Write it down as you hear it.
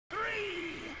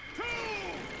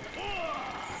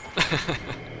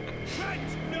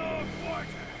No quarter.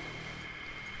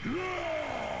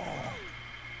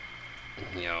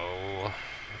 Yo.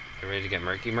 You ready to get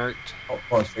murky murked? Oh,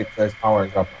 going straight to his tower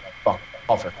and drop a fucking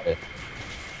pufferfish.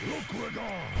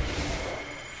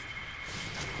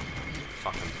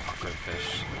 Fucking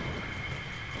pufferfish.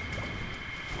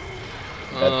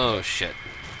 Oh shit.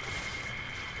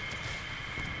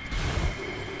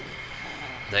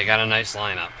 They got a nice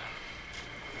lineup.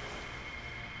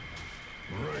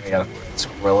 I got a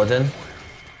Squilladin.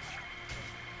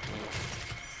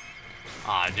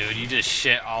 Aw, dude, you just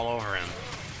shit all over him.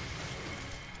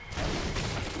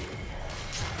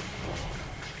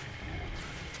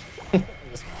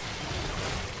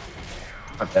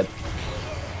 I'm dead.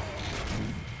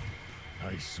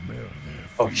 I smell their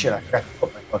Oh shit, I forgot to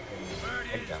put my fucking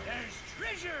egg down. There's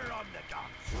treasure on the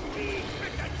docks.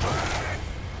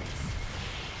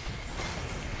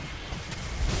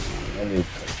 I need to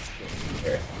put shit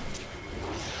here.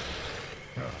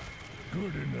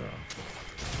 Good enough.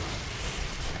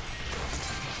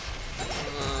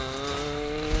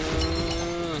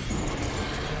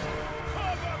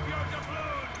 Pop up your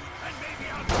doubloons, and maybe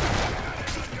I'll put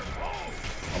it on your bowl.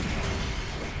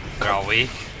 They're all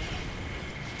weak.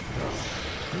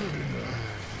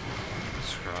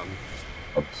 Scrub.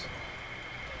 Oops.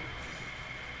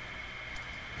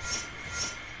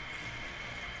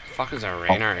 Fuck is our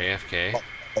Raynar AFK?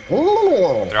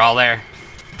 Oh. They're all there.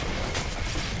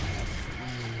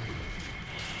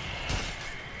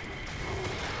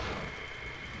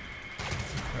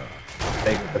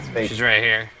 Fake, that's fake. She's right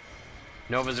here.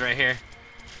 Nova's right here.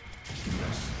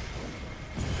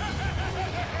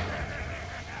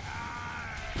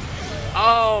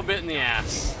 Oh, bit in the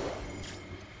ass.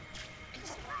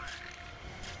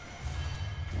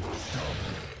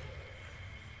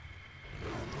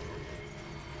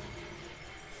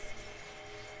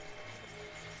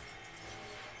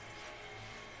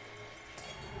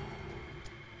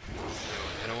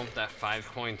 I don't want that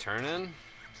 5-coin turn in.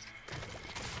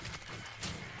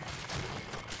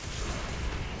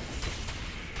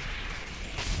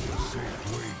 Safe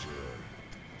wager.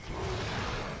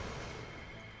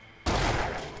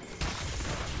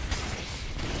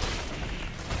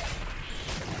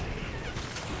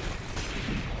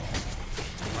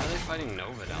 Why are they fighting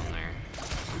Nova down there?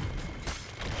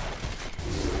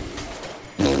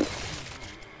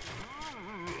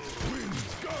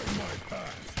 Winds guard my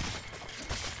path.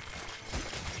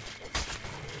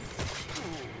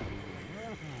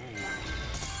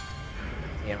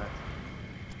 Damn it.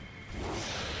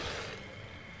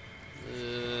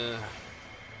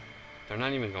 They're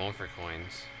not even going for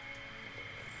coins.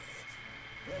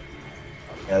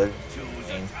 Yeah, they're Choose a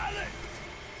dang. talent.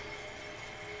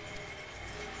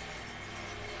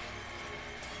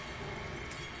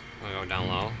 I'm gonna go down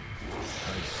low.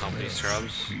 Company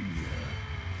scrubs.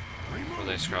 Will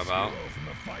they scrub out? From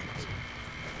the fight.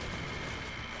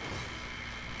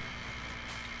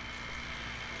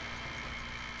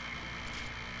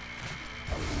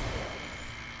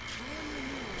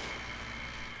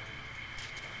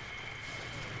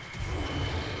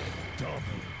 Double.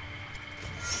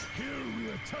 Here we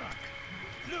attack.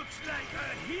 Looks like a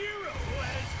hero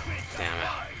has quit the Damn it.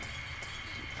 fight.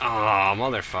 Oh,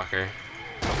 motherfucker.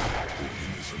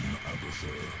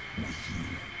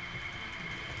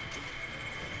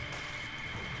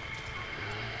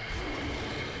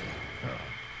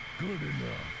 Good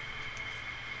enough.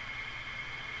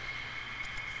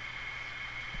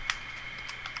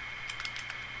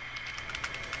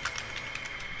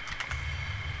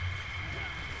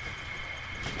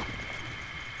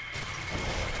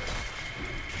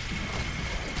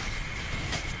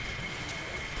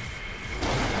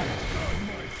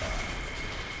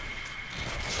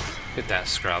 Get that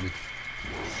scrub.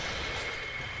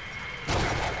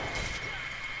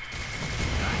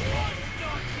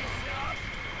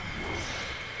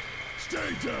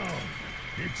 Stay down.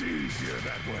 It's easier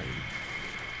that way.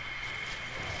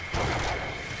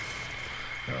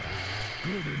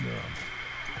 Good enough.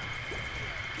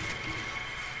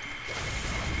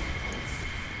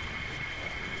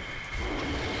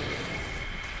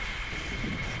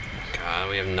 God,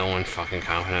 we have no one fucking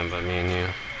confident but me and you.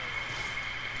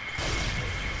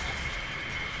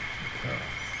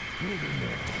 Good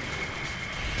enough.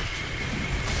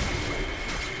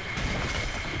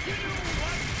 You know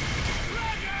what?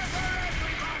 Pleasure for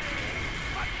everybody,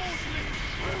 but mostly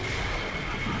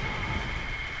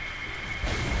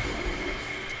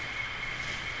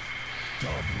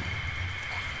double.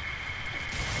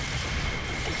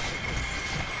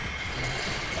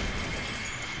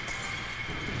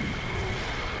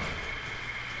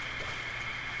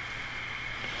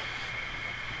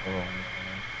 Oh,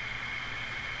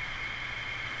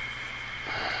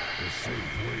 The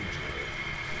safe wager.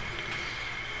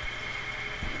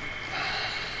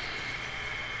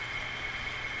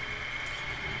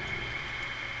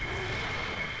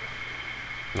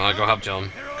 No, go help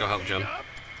Jim. Go help Jim.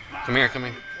 Come here, come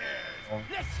here. oh.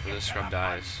 Where the scrub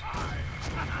dies.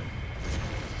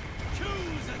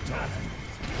 Choose a target.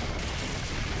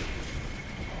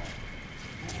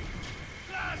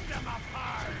 Blast them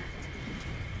apart.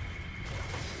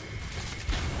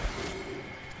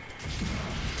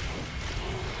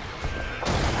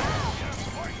 Your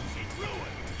points in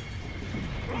ruin.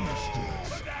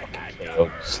 Put that hand Okay, down.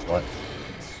 oh, slut.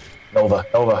 Nova,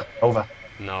 Nova, Nova.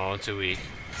 No, too weak.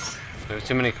 There's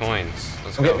too many coins.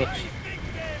 Let's Come go. get me. I think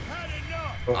they've had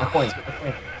enough. Get my coins, get my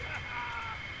coins.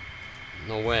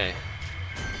 No way.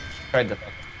 Tried to.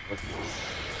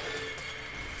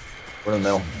 We're in the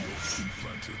middle.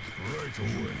 Planted right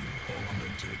away.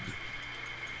 Augmented.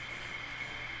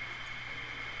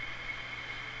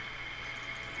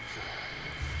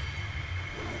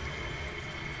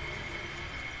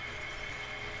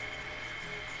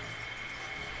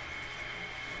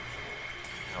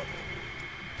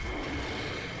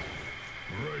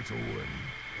 Right away.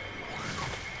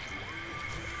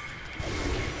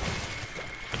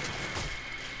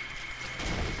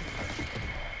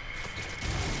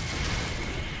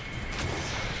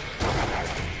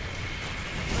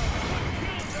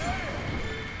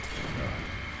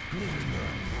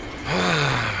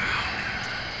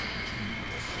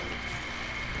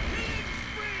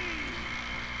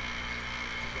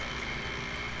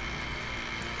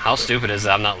 How stupid is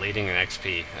that I'm not leading an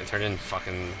XP? I turned in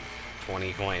fucking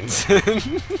 20 coins.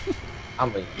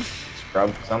 I'm a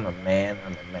scrub because I'm a man.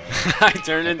 I'm a man. I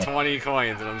turned in 20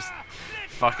 coins and I'm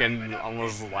fucking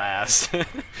almost last.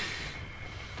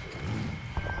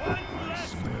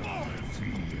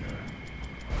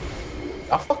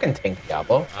 I'll fucking tank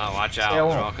Diablo. Oh, watch Stay out. They're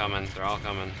alone. all coming. They're all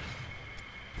coming.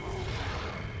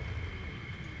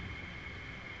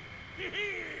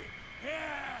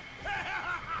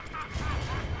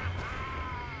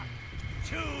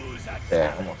 Choose a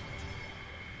Yeah, almost.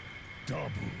 double.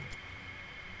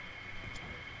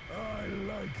 I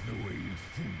like the way you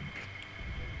think.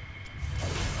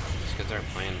 Just because they're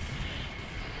playing.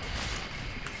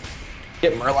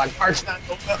 Get Murloc March not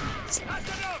Nova. That's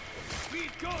enough! We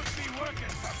don't be working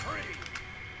for free!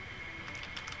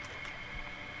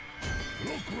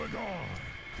 Look, Radar!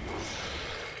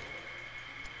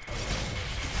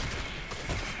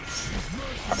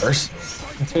 First.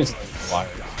 Dude's like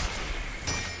water.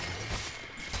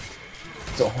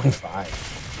 It's only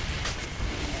 5.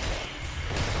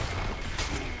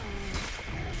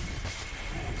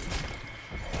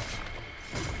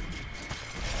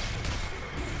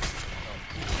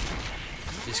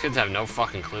 These kids have no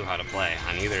fucking clue how to play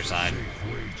on either side.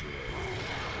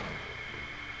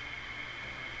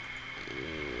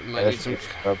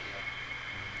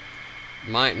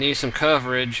 Might need some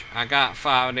coverage. I got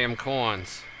 5 of them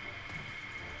coins.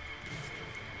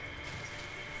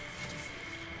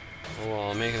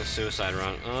 Well, I'm making a suicide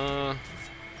run. Yeah,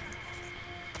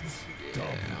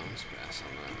 let's pass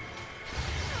on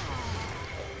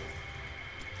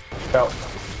that. Go.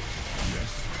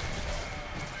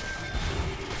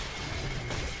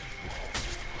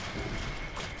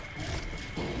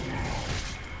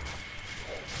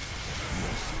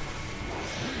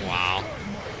 Wow.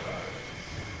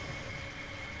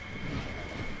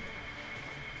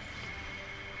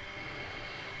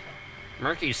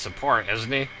 Murky's support,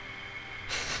 isn't he?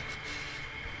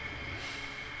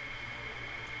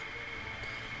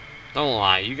 Don't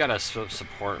lie, you gotta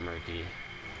support Murky.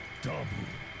 Double.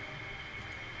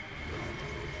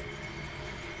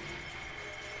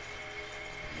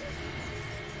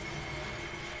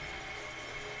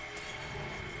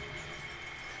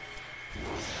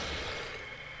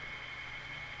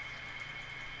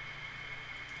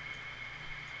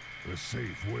 The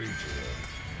safe wager.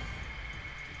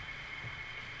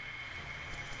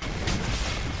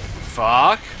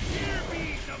 Fuck. Here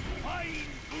be some fine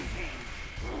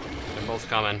booty. They're both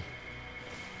coming.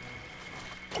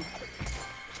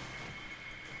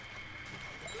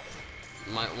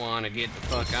 Might want to get the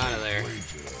fuck out of there.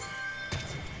 Wager.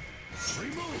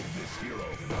 Remove this hero.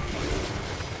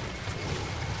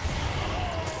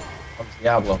 Comes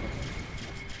Diablo.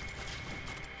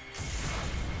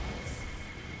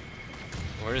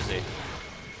 Where is he?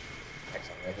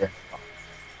 Excellent, right here. Oh.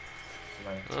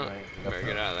 Oh, better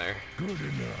get out of there. Good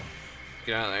enough.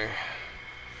 Get out of there.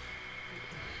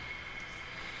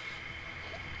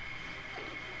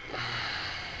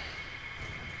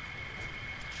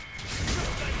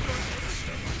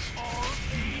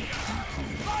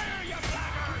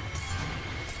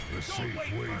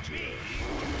 me.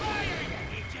 Fire, you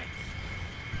idiots!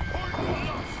 Order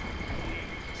lost.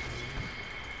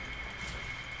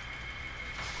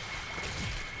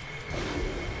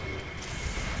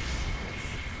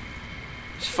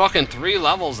 There's fucking 3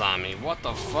 levels on me. What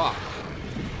the fuck?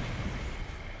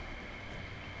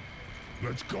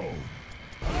 Let's go.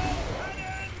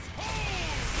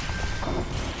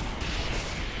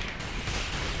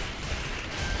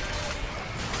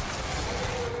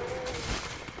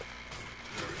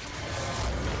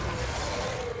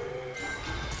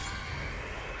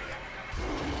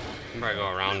 Probably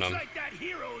go around them. Like that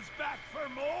hero's back for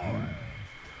more.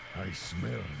 I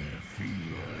smell their fear. I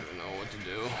don't even know what to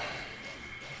do.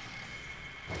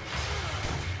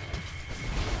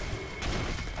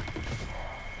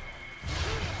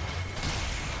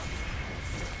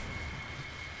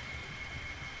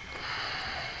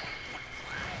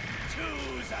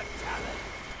 Choose a talent.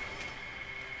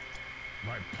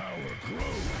 My power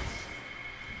grows.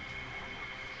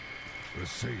 A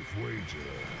safe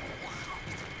wager.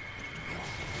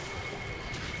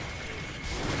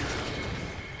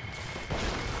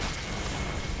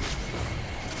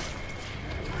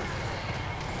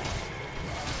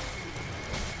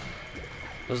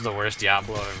 This is the worst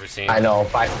Diablo I've ever seen. I know,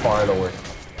 by far the worst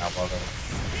Diablo I've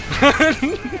ever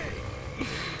seen.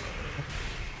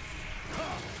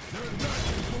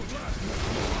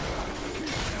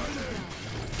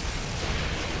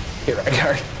 Get right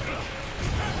guard.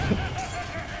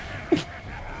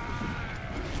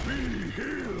 Be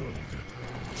healed.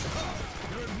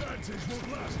 Your advantage won't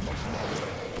last much longer.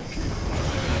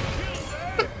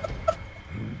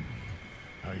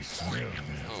 I smell them.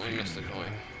 Oh, we missed the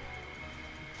coin.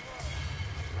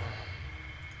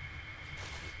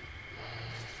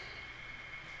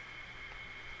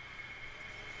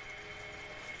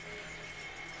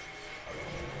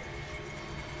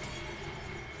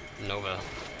 Nova.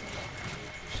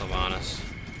 Sylvanas.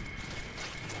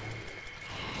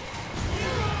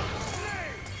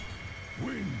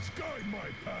 Winds guide my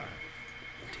path.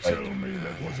 Tell me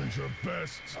that wasn't your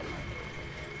best.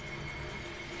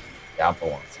 Diablo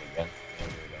wants it again.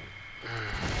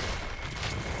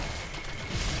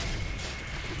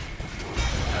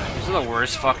 These are the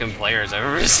worst fucking players I've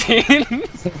ever seen.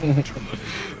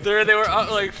 They were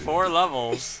up like 4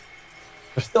 levels.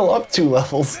 They're still up 2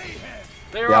 levels.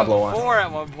 They were Diablo up wants 4 it.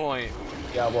 at one point.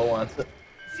 Diablo wants it.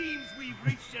 Seems we've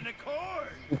reached an accord.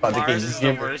 About to Mars get is the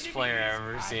Jimmer. worst player I've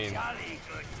ever seen. Jolly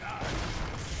good time.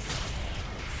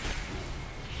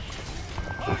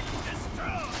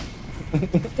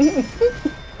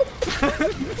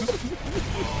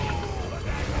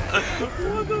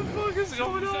 What the fuck is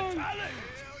going on?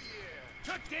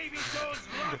 Took Davy Jones'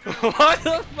 rock. What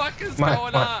the fuck is Come on,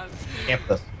 going come on. on? Camp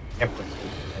this. Camp this.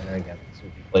 And then again, so we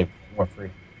can play more free.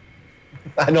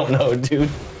 I don't know, dude.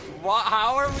 What?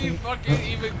 How are we fucking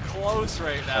even close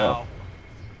right now? Oh.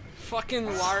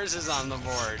 Fucking Lars is on the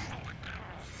board.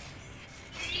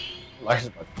 Lars is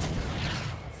about to-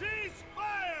 Cease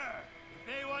fire! If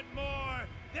they want more,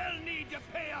 they'll need to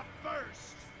pay up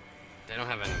first. They don't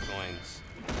have any coins.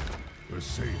 A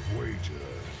safe wager.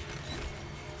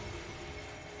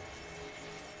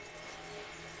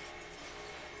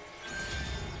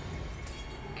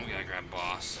 We gotta grab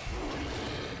boss.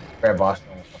 Grab Boston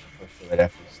and we'll push through it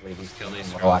after the ladies. Kill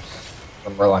these Murloc.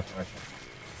 From Murloc and Archer.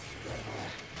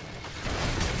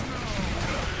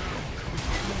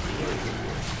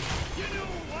 You know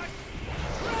what?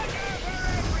 Tracker for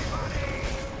everybody!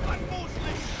 But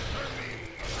mostly for me.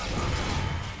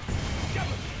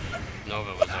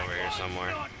 Nova was over here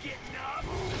somewhere. Not getting up.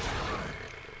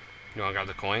 You wanna grab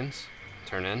the coins?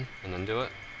 Turn in and then do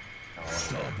it?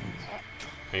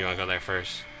 Or you wanna go there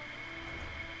first?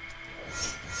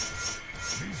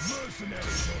 These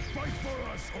mercenaries will fight for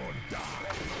us or die.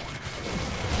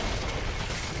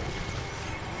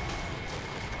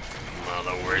 Well,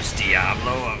 the worst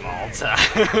Diablo of all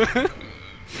time.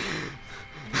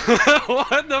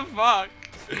 What the fuck?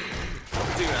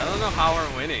 Dude, I don't know how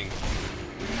we're winning.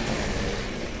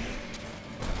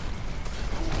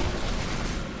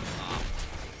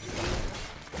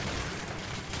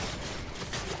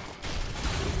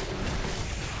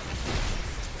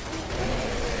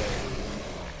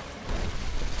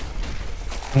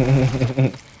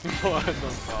 What the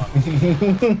fuck?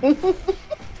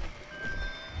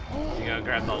 You gotta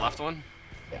grab the left one?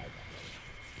 Yeah.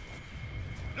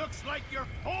 Looks like your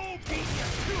foe beat you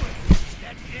to it.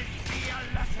 Let it be a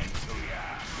lesson to ya.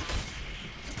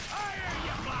 Fire,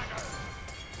 you blacker!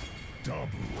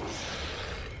 Double.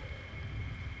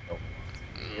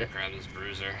 Grab this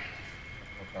bruiser.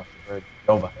 Across the bridge.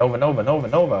 Nova. Nova, Nova, Nova,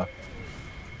 Nova.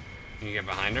 Can you get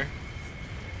behind her?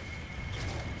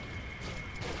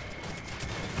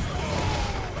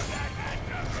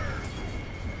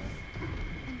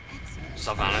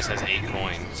 Sylvanas has 8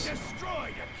 coins.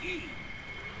 Destroyed a key.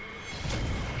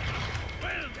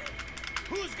 Well then,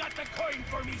 who's got the coin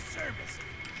for me service?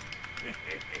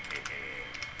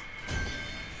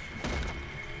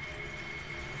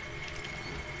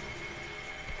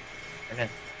 Turn in.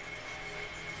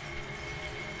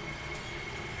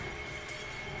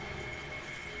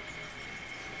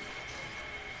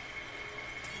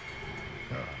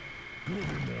 Good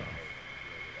enough.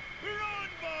 We're on,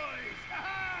 boys!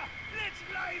 Ha-ha! Let's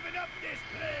liven up this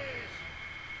place!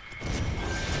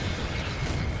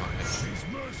 These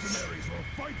mercenaries will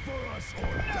fight for us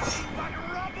or nothing but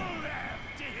rubble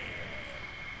left!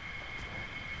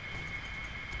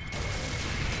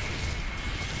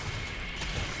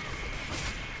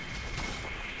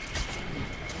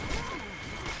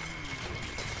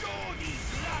 Show these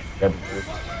lads Grab the what bird.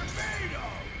 we're made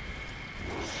of!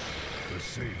 A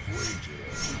safe wager.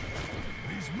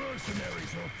 These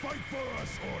mercenaries will fight for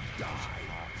us or die.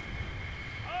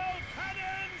 All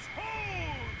cannons,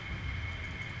 hold!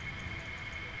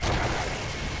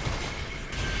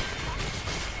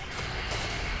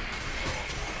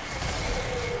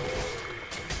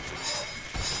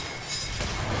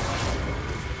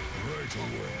 Right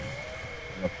away.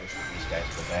 I'm gonna push these guys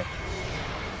to the back.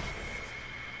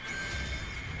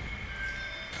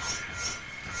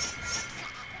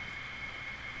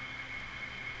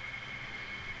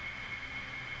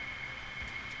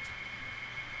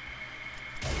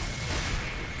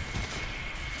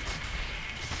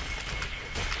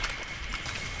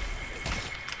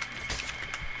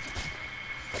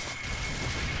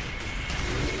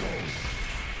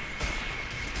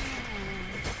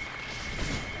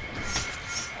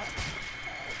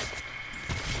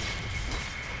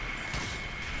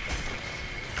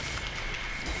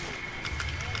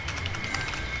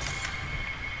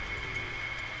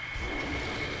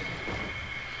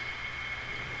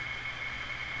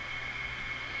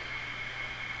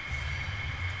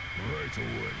 Right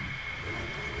away.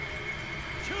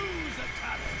 Choose a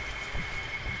talent!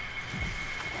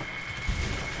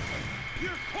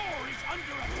 Your core is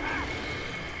under attack!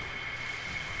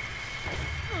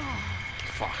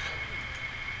 Fuck.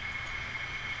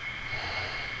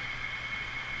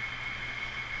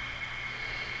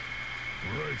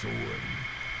 Right away.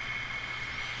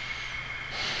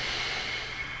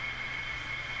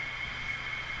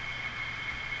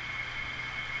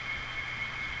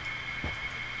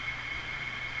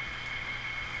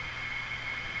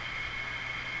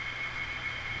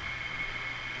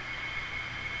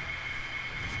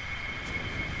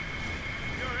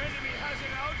 Your enemy has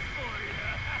it out for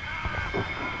you!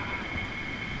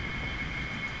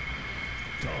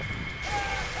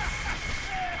 Double.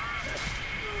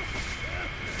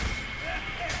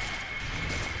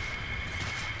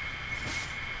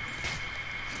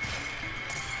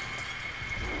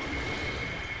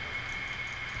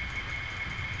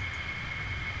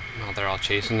 Now they're all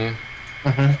chasing you.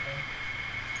 Mm-hmm.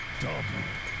 Double.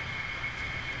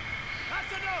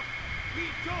 That's enough! We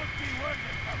don't be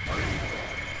working for free!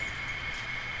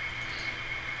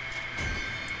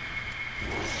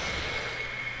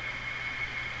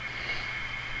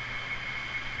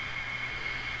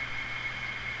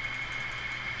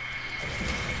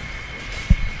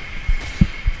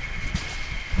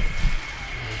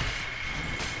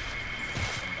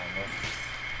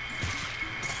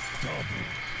 Double.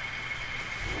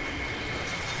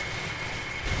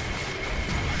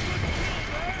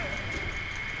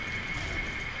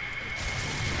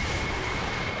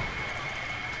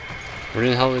 Where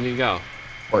the hell did he go?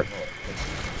 Four.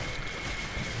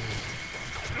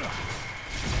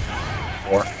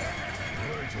 Four.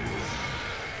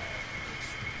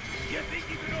 You think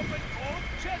you can open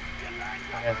both chests, you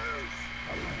Yeah. landlubbers?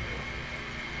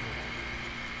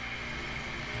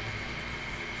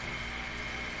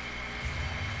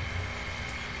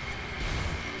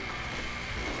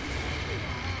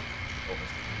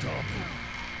 Double.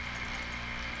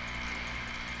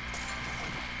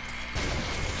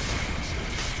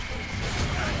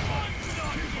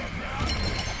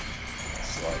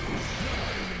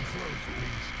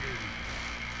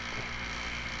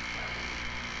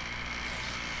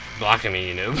 Blocking me,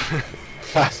 you noob.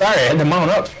 Sorry, I had to mount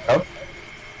up, bro.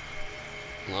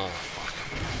 Oh, fuck.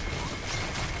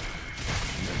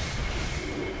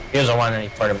 He doesn't want any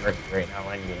part of Mercy right now,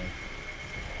 anyway.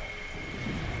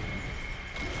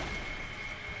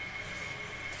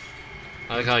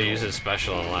 I like how he uses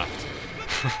special and left.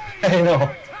 I know.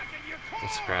 Attacking your core!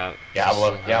 Scrap.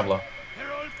 Diablo, Diablo.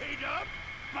 They're all paid up?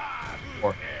 Bah, who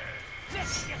Four. cares?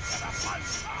 Let's get to the fun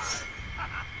part!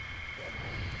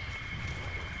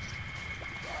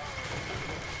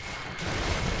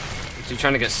 Is he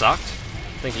trying to get sucked?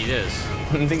 think he is.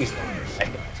 I think he's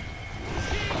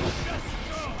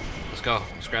Let's go.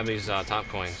 Let's grab these top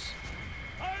coins.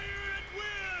 Fire at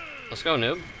will! Let's go,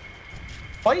 noob.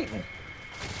 fighting.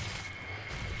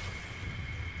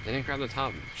 They didn't grab the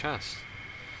top chest.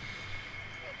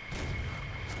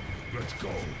 Let's go.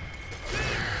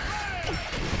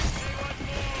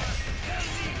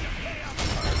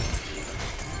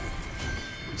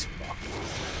 He's fucked.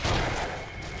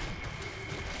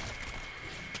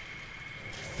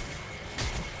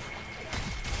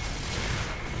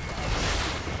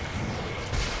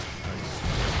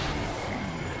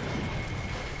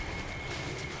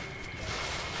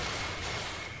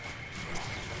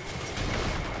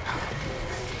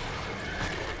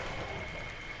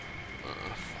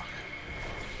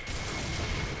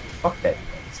 Fuck that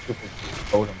stupid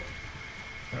totem.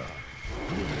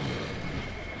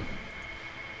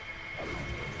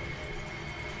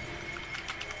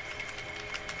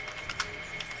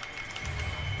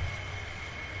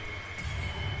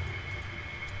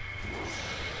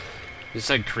 You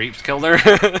said creeps killed her? Look,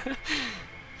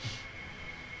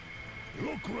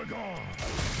 Ragon.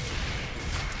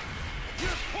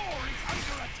 Your core is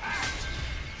under attack!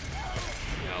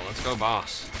 Yo, let's go,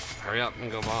 boss. Hurry up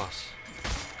and go, boss.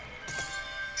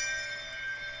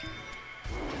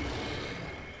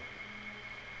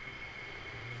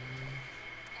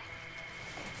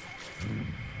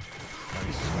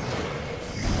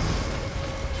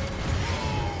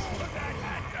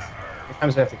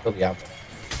 Sometimes we have to kill Diablo.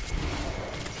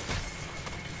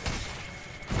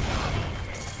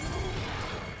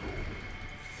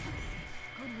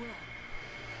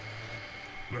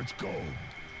 Let's go.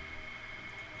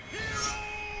 Hero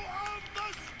of the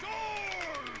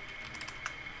storm!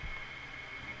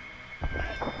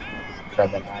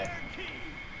 Grab that eye.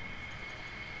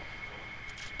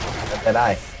 Grab that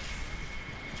eye.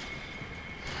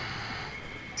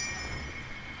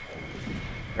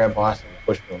 Grab boss and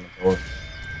push him forward.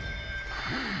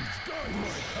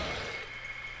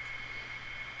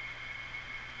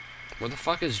 Where the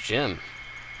fuck is Jim?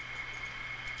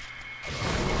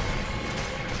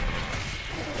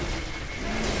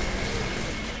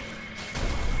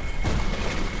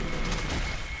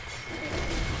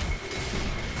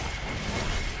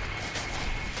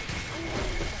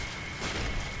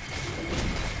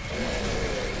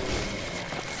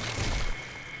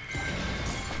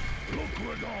 Look,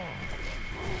 Ragon.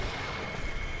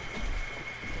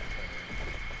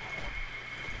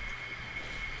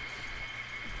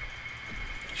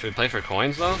 Should we play for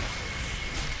coins, though?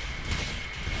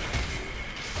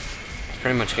 It's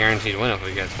pretty much guaranteed win if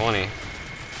we get 20.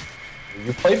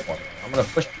 You play for me. I'm gonna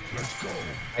push. Let's go.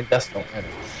 My deaths don't matter.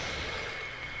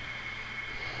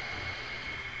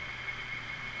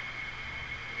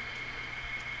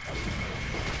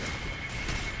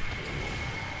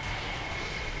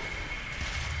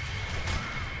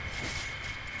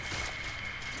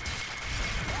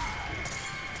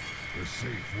 The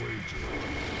safe wager.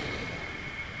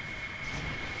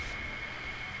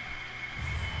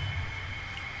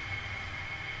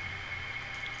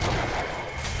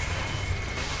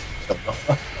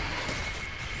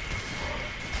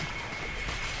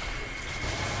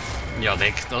 Yo,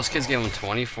 those kids gave him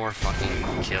 24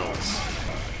 fucking kills.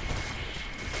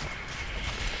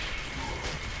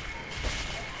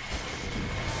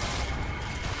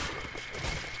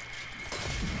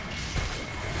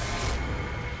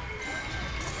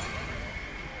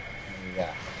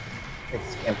 Yeah.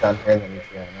 It's camped down here, then you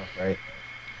should have enough, right?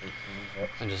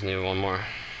 I just need one more.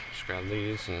 Just grab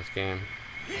these in this game.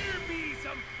 Here be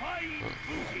some fine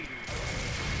booty!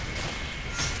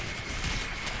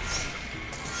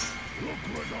 Look,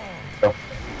 Ragon. Go.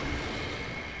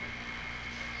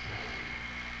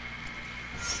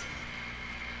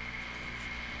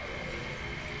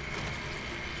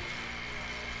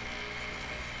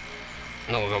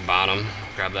 No, we'll go bottom.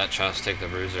 Grab that chest, take the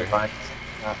bruiser. Fine.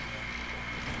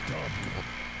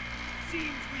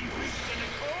 Seems we've reached an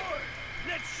accord.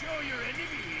 Let's show your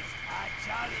enemies a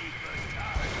jolly good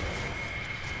time.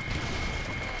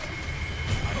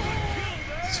 I'm gonna kill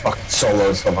them! This fucking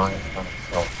solo Savant on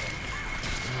itself.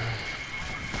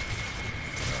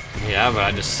 Yeah, but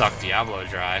I just sucked Diablo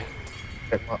dry.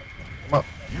 Pick him up. Come up.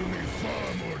 You need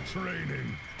far more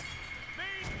training.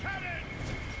 Main cannon!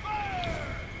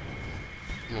 Fire!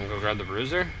 I'm gonna go grab the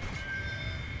bruiser.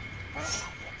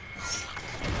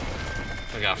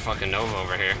 We got fucking Nova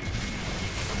over here.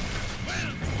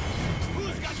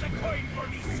 Who's got the coin for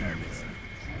me service?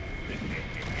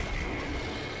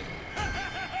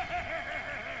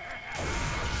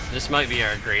 This might be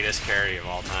our greatest carry of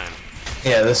all time.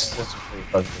 Yeah, this is pretty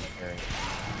fucking scary.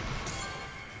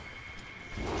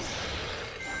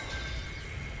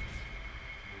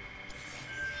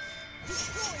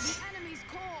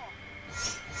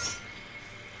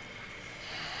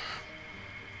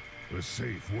 a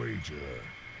safe wager.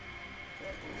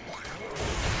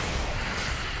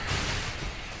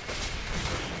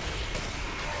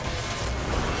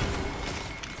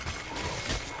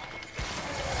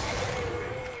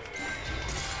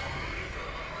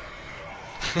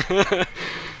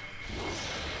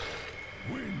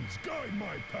 Winds guide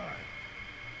my path.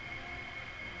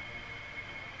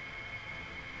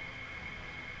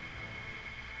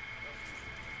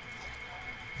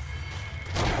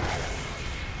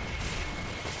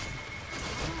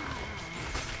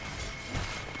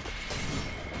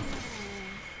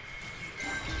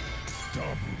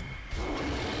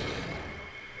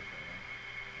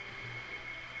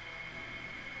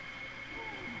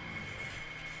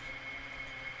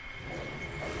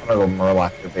 I'm gonna go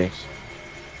Murloc your base.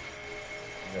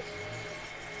 Yes.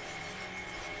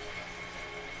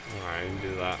 Alright,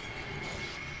 do that.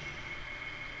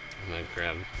 And then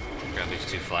grab these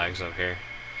 2 flags up here.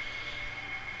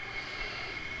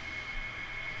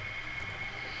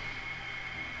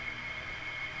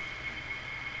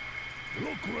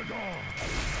 Look, Radar!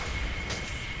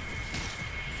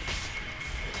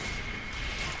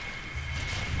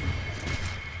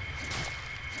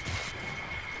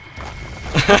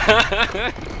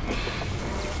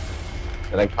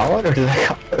 Did I call it or did I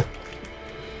call it?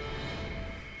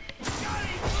 Jolly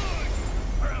good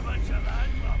for a bunch of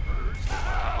landlubbers.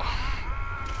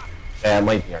 Yeah, it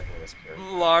might be Arcanist here.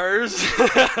 Lars!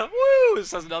 Woo!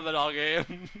 Says nothing all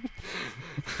game.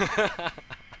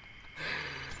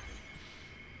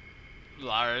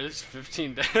 Lars,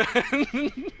 15 down.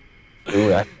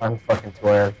 Ooh, I'm fucking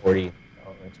 240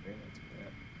 experience for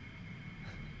that.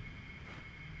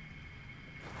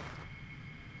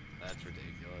 That's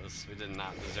ridiculous. We did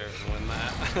not deserve to win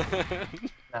that.